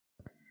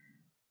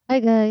Hi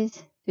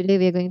guys, today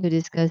we are going to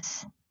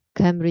discuss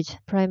Cambridge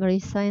Primary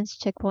Science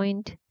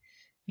Checkpoint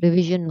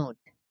Revision Note.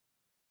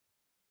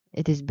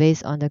 It is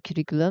based on the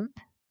curriculum.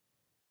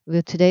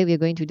 Today we are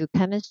going to do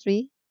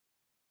chemistry.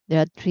 There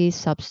are three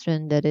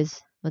substance, that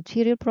is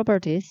material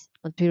properties,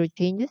 material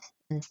changes,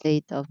 and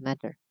state of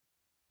matter.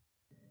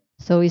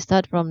 So we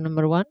start from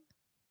number 1,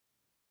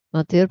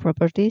 material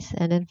properties,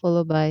 and then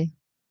followed by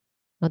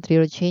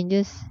material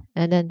changes,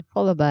 and then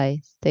followed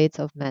by states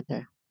of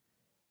matter.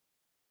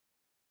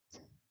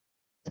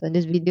 So in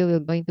this video we are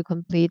going to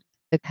complete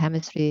the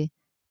chemistry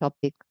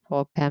topic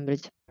for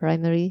Cambridge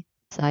Primary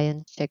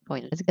Science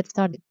Checkpoint. Let's get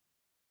started.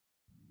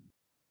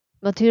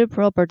 Material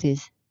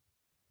properties.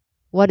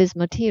 What is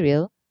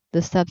material?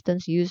 The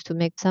substance used to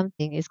make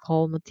something is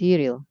called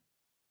material.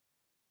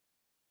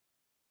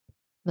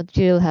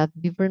 Material have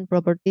different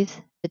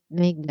properties that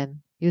make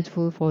them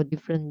useful for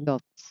different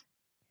jobs.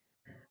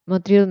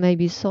 Material may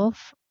be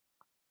soft,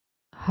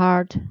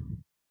 hard,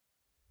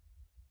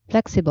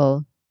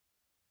 flexible,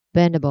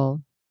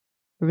 bendable,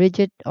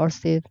 rigid or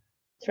stiff,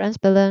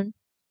 transparent,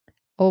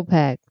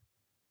 opaque,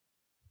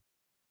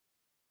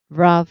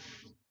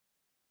 rough,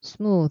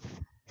 smooth,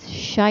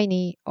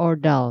 shiny, or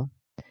dull.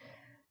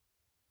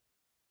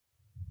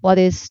 What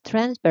is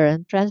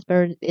transparent?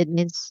 Transparent, it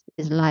means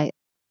is like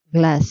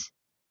glass.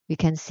 We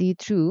can see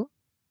through,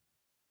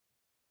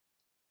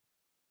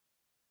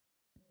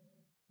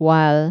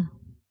 while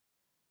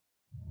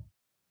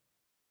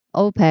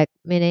opaque,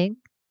 meaning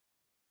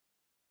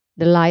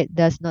the light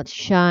does not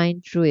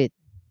shine through it.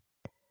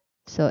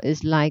 So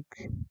it's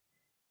like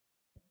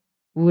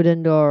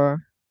wooden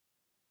door,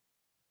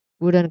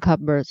 wooden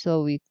cupboard.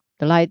 So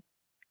the light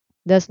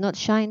does not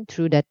shine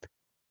through that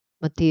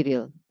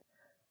material.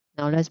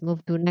 Now let's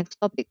move to next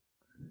topic.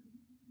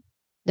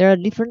 There are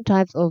different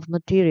types of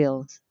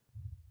materials: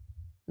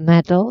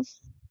 metals,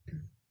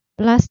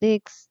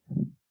 plastics,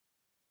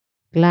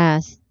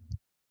 glass,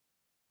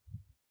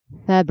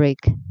 fabric,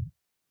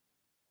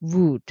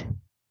 wood.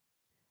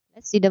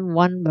 Let's see them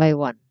one by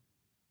one.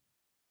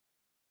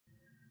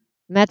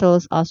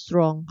 Metals are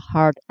strong,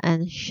 hard,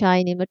 and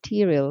shiny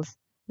materials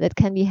that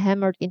can be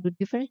hammered into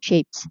different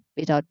shapes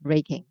without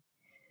breaking.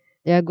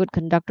 They are good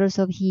conductors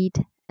of heat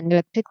and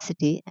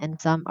electricity,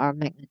 and some are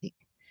magnetic.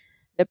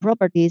 Their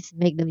properties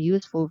make them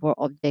useful for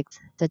objects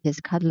such as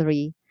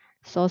cutlery,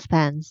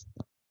 saucepans,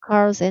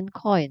 cars, and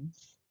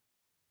coins.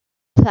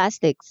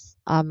 Plastics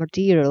are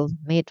materials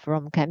made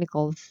from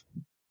chemicals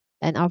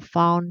and are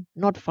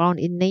not found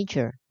in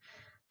nature.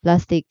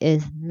 Plastic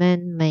is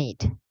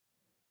man-made.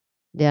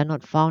 They are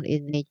not found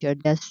in nature.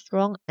 They're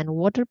strong and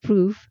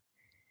waterproof.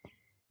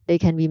 They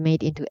can be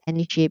made into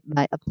any shape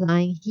by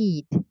applying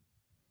heat.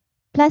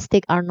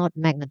 Plastic are not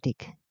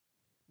magnetic.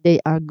 They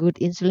are good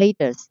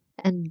insulators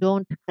and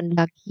don't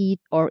conduct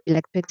heat or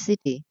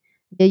electricity.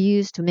 They're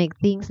used to make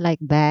things like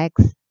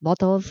bags,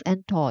 bottles,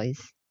 and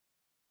toys.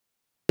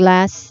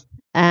 Glass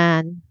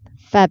and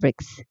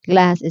fabrics.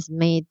 Glass is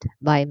made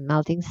by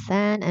melting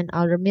sand and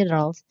other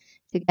minerals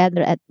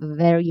together at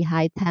very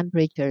high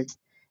temperatures.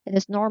 It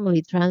is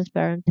normally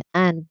transparent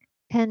and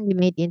can be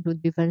made into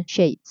different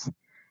shapes.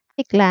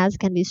 Thick glass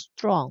can be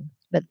strong,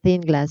 but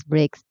thin glass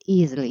breaks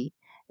easily.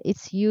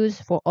 It's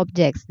used for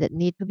objects that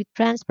need to be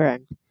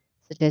transparent,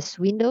 such as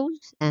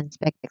windows and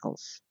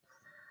spectacles.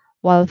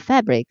 While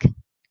fabric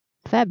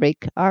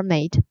are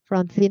made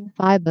from thin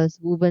fibers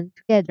woven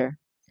together.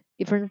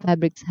 Different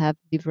fabrics have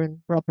different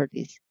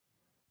properties.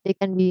 They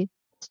can be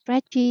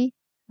stretchy,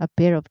 a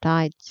pair of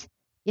tights,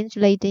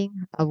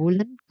 insulating, a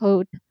woolen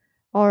coat,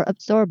 or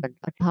absorbent,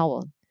 a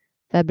towel.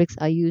 Fabrics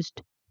are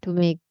used to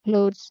make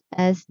clothes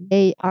as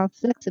they are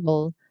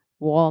flexible,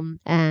 warm,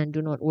 and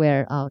do not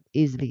wear out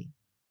easily.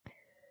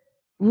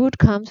 Wood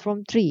comes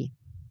from tree.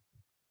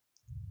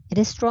 It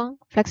is strong,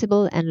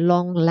 flexible, and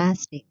long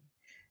lasting.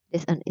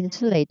 It is an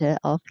insulator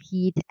of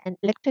heat and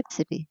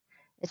electricity.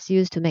 It's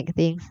used to make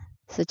things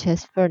such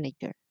as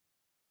furniture.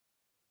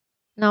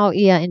 Now,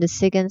 we are in the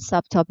second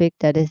subtopic,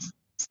 that is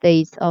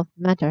states of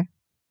matter.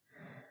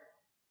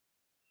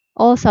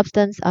 All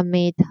substances are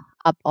made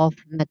up of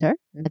matter.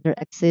 Matter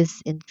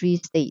exists in three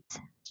states: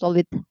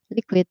 solid,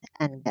 liquid,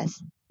 and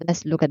gas.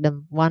 Let's look at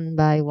them one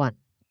by one.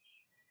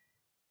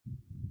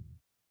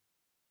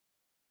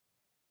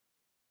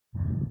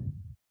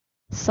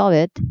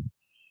 Solid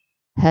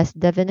has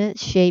definite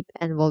shape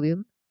and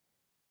volume,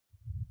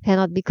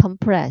 cannot be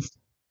compressed.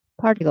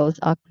 Particles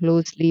are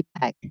closely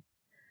packed.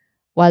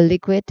 While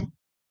liquid,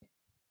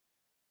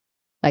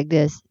 like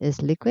this, is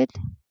liquid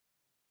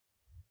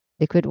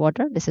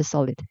water, this is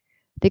solid.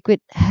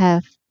 Liquid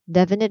have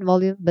definite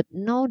volume but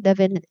no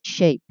definite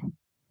shape.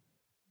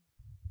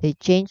 They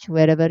change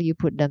wherever you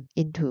put them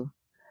into,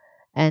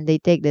 and they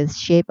take the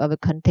shape of a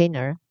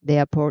container they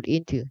are poured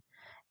into.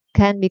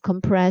 Can be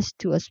compressed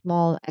to a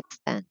small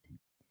extent.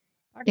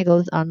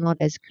 Particles are not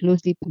as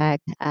closely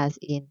packed as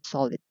in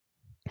solid.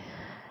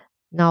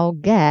 Now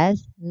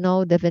gas,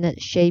 no definite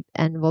shape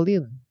and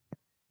volume.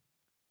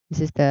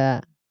 This is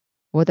the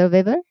water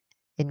vapor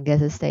in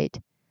gas state.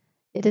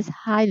 It is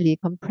highly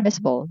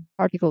compressible.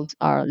 Particles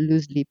are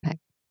loosely packed.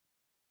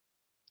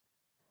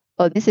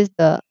 So this is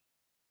the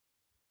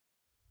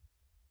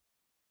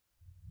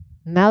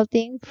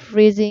melting,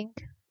 freezing,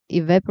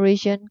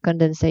 evaporation,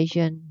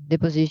 condensation,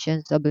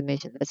 deposition,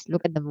 sublimation. Let's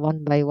look at them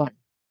one by one.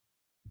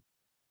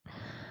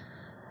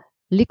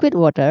 Liquid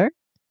water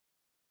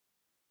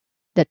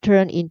that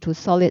turn into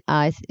solid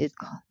ice is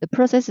the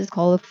process is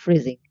called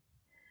freezing.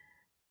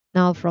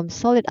 Now from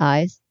solid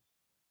ice,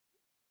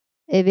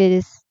 if it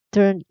is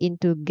turned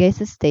into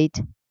gaseous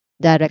state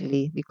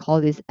directly, we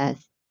call this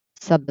as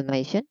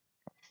sublimation.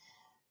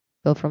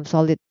 So from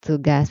solid to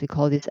gas, we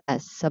call this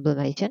as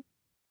sublimation.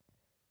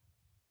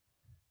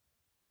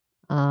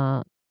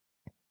 Uh,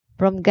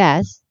 from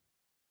gas,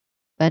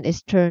 when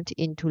it's turned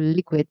into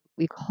liquid,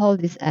 we call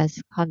this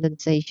as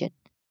condensation.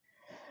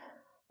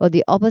 But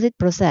the opposite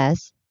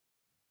process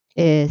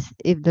is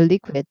if the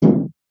liquid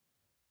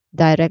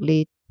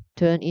directly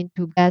turn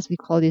into gas, we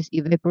call this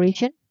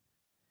evaporation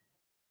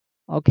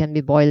or can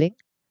be boiling.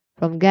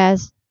 From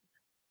gas,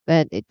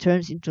 when it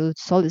turns into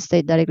solid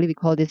state directly, we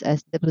call this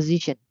as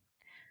deposition.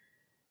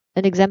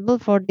 An example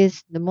for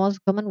this, the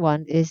most common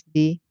one is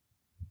the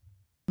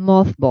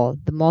mothball.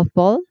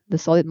 The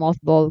solid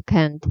mothball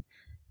can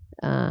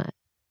uh,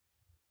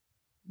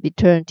 be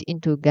turned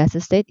into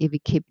gaseous state if we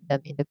keep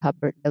them in the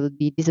cupboard. They will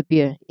be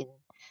disappear in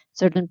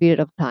certain period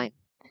of time.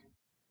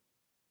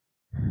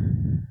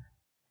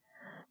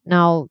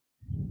 Now,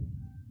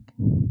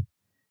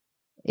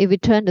 if we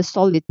turn the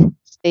solid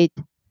state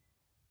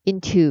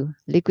into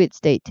liquid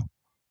state,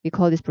 we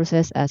call this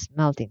process as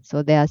melting.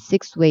 So there are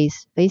 6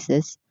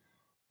 phases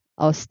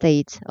or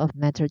states of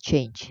matter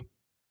change.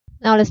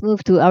 Now let's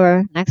move to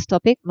our next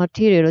topic,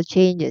 material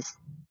changes.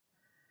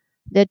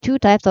 There are 2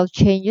 types of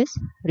changes,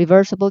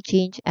 reversible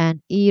change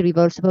and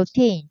irreversible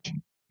change.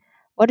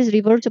 What is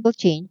reversible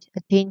change?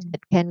 A change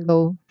that can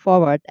go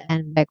forward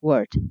and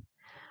backward,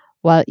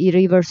 while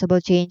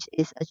irreversible change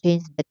is a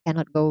change that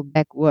cannot go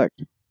backward.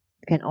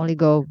 It can only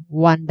go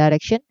one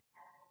direction.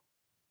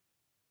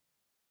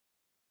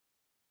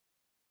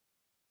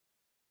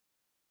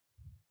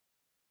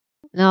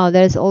 Now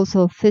there is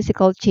also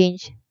physical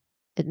change.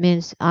 It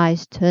means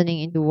ice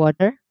turning into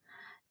water.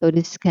 So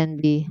this can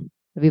be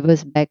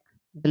reversed back.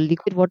 The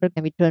liquid water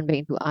can be turned back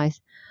into ice.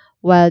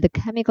 While the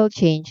chemical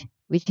change,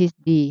 which is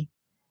the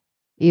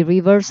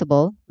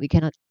irreversible, we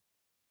cannot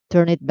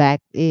turn it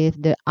back.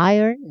 If the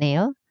iron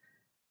nail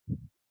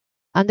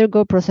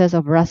undergo process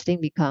of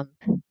rusting become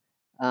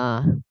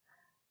uh,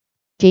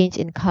 change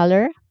in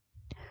color.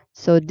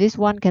 So this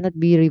one cannot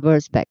be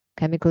reversed back.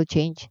 Chemical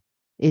change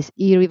is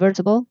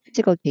irreversible.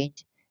 Physical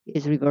change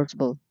is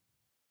reversible.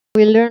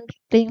 We learned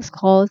things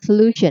called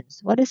solutions.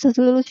 What is a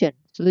solution?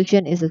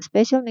 Solution is a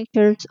special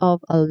mixture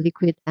of a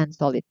liquid and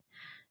solid.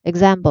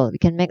 Example, we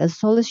can make a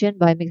solution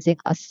by mixing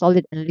a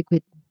solid and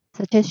liquid,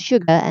 such as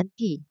sugar and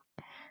tea.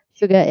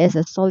 Sugar is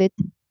a solid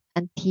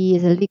and tea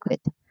is a liquid.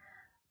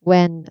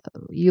 When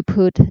you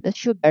put the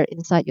sugar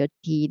inside your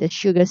tea, the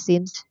sugar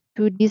seems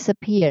to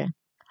disappear.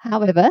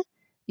 However,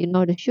 you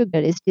know the sugar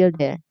is still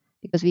there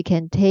because we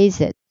can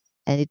taste it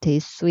and it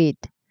tastes sweet.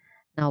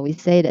 Now we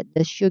say that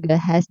the sugar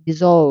has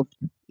dissolved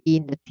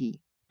in the tea.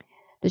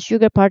 The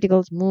sugar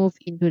particles move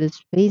into the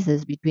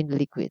spaces between the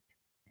liquid.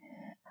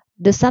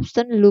 The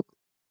substance look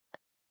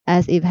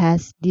as if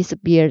has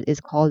disappeared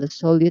is called the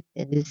solute,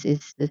 and this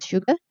is the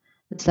sugar.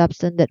 The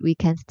substance that we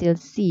can still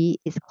see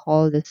is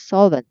called the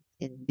solvent.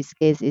 In this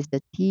case, is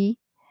the tea.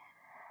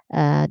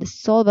 The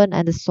solvent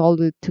and the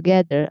solute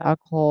together are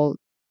called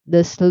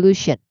the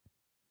solution.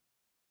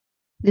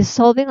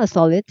 Dissolving a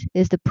solid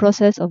is the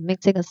process of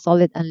mixing a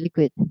solid and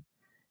liquid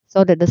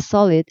so that the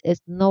solid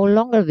is no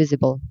longer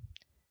visible.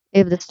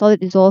 If the solid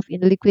dissolves in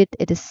the liquid,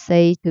 it is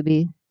said to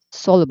be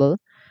soluble,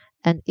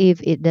 and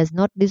if it does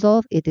not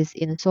dissolve, it is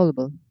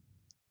insoluble.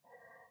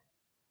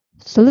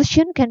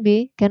 Solution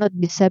cannot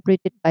be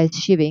separated by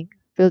sieving,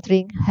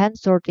 filtering, hand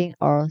sorting,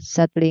 or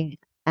settling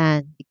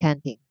and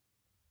decanting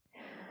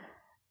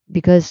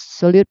because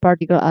solute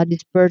particles are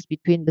dispersed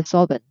between the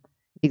solvent.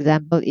 The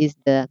example is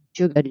the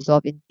sugar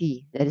dissolved in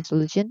tea. That is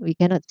solution. We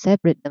cannot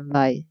separate them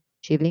by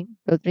sieving,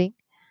 filtering,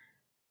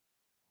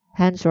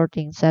 hand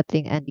sorting,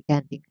 settling, and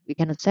decanting. We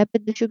cannot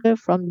separate the sugar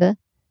from the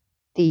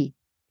tea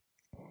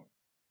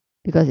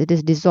because it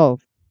is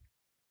dissolved.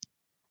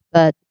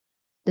 But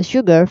the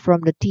sugar from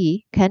the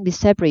tea can be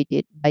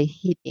separated by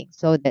heating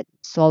so that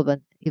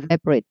solvent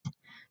evaporates.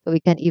 So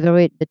we can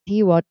evaporate the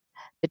tea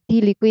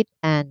liquid,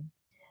 and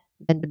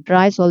then the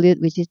dry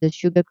solid, which is the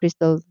sugar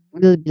crystal,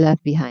 will be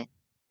left behind.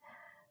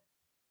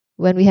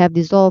 When we have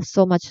dissolved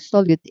so much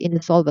solute in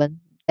the solvent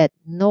that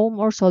no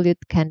more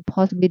solute can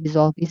possibly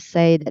dissolve, we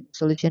say that the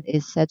solution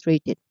is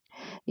saturated.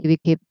 If we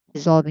keep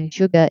dissolving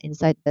sugar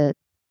inside the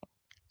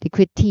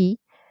liquid tea,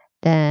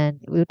 then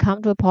we'll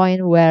come to a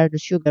point where the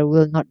sugar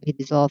will not be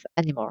dissolved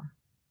anymore.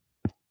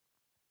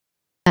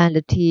 And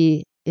the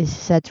tea is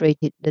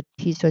saturated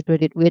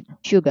with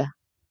sugar.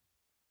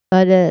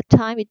 But the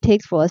time it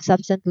takes for a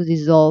substance to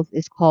dissolve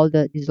is called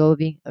the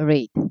dissolving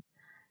rate.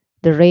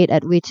 The rate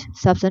at which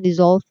substance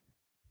dissolves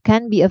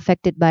can be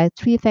affected by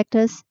 3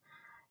 factors: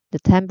 the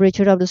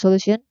temperature of the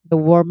solution, the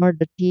warmer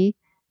the tea,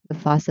 the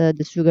faster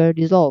the sugar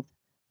dissolves.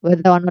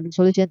 whether or not the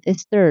solution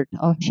is stirred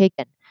or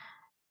shaken.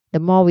 The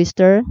more we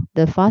stir,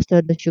 the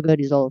faster the sugar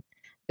dissolves.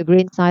 The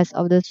grain size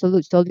of the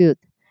solute.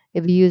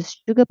 If we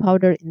use sugar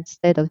powder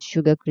instead of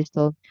sugar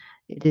crystal,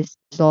 it is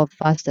dissolved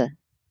faster.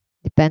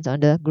 Depends on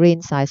the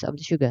grain size of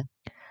the sugar.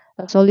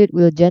 A solid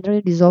will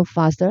generally dissolve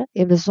faster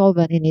if the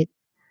solvent in it,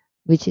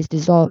 which is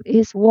dissolved,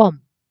 is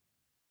warm.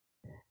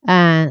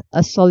 And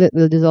a solid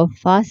will dissolve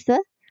faster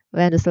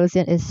when the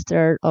solution is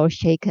stirred or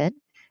shaken.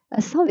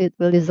 A solid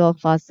will dissolve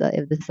faster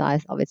if the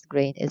size of its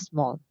grain is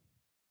small.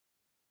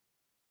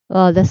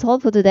 Well, that's all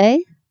for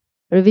today.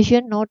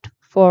 Revision note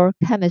for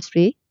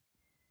chemistry,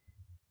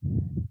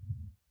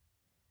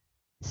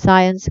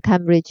 science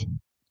Cambridge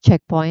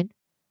checkpoint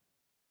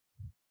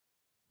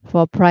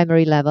for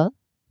primary level.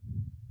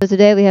 So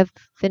today we have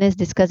finished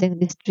discussing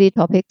these three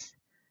topics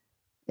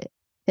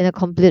in a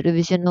complete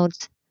revision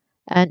notes.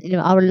 And in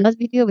our last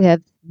video, we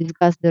have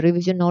discussed the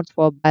revision notes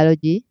for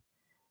biology.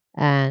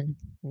 And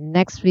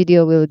next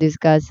video, we will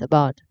discuss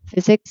about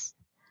physics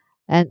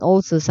and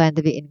also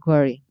scientific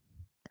inquiry.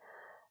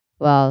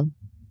 Well,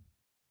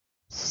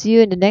 see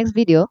you in the next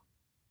video.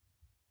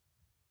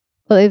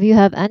 Well, if you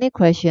have any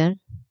question,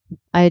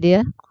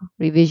 idea,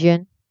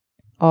 revision,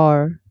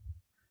 or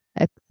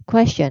a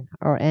question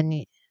or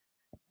any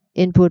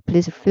input,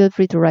 please feel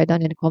free to write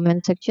down in the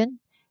comment section.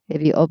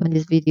 If you open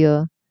this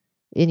video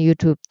in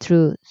YouTube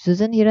through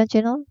Susan Hira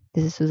channel,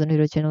 this is Susan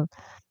Hira channel,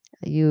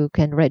 you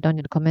can write down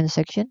in the comment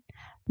section.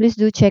 Please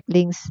do check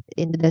links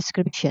in the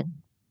description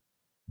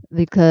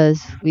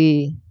because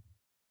we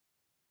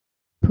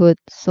put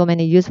so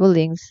many useful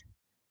links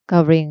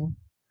covering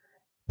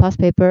past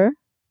paper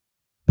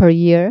per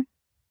year,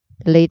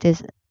 the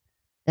latest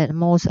and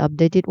most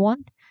updated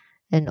one,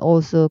 and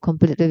also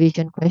complete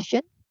revision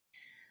question.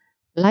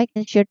 Like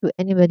and share to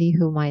anybody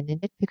who might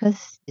need it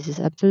because this is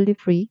absolutely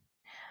free.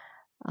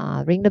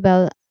 Ring the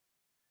bell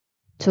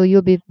so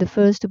you'll be the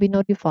first to be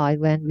notified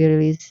when we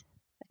release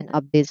and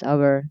updates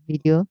our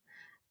video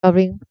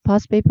covering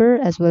past paper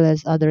as well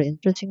as other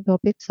interesting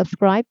topics.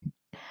 Subscribe.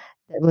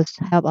 That will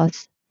help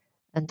us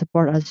and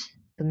support us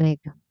to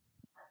make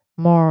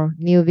more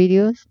new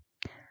videos.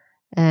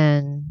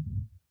 And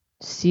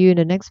see you in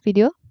the next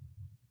video.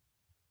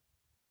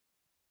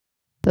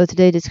 So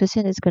today's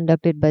discussion is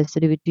conducted by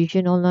Study with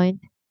Tuition Online.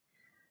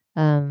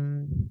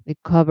 We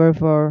cover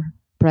for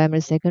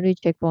primary, secondary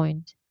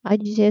checkpoint,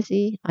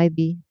 IGCSE,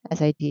 IB,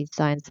 SIT,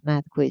 Science,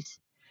 Math quiz.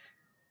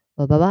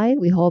 Well, bye bye.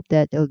 We hope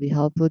that it will be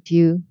helpful to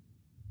you.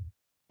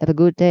 Have a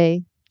good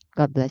day.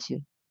 God bless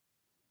you.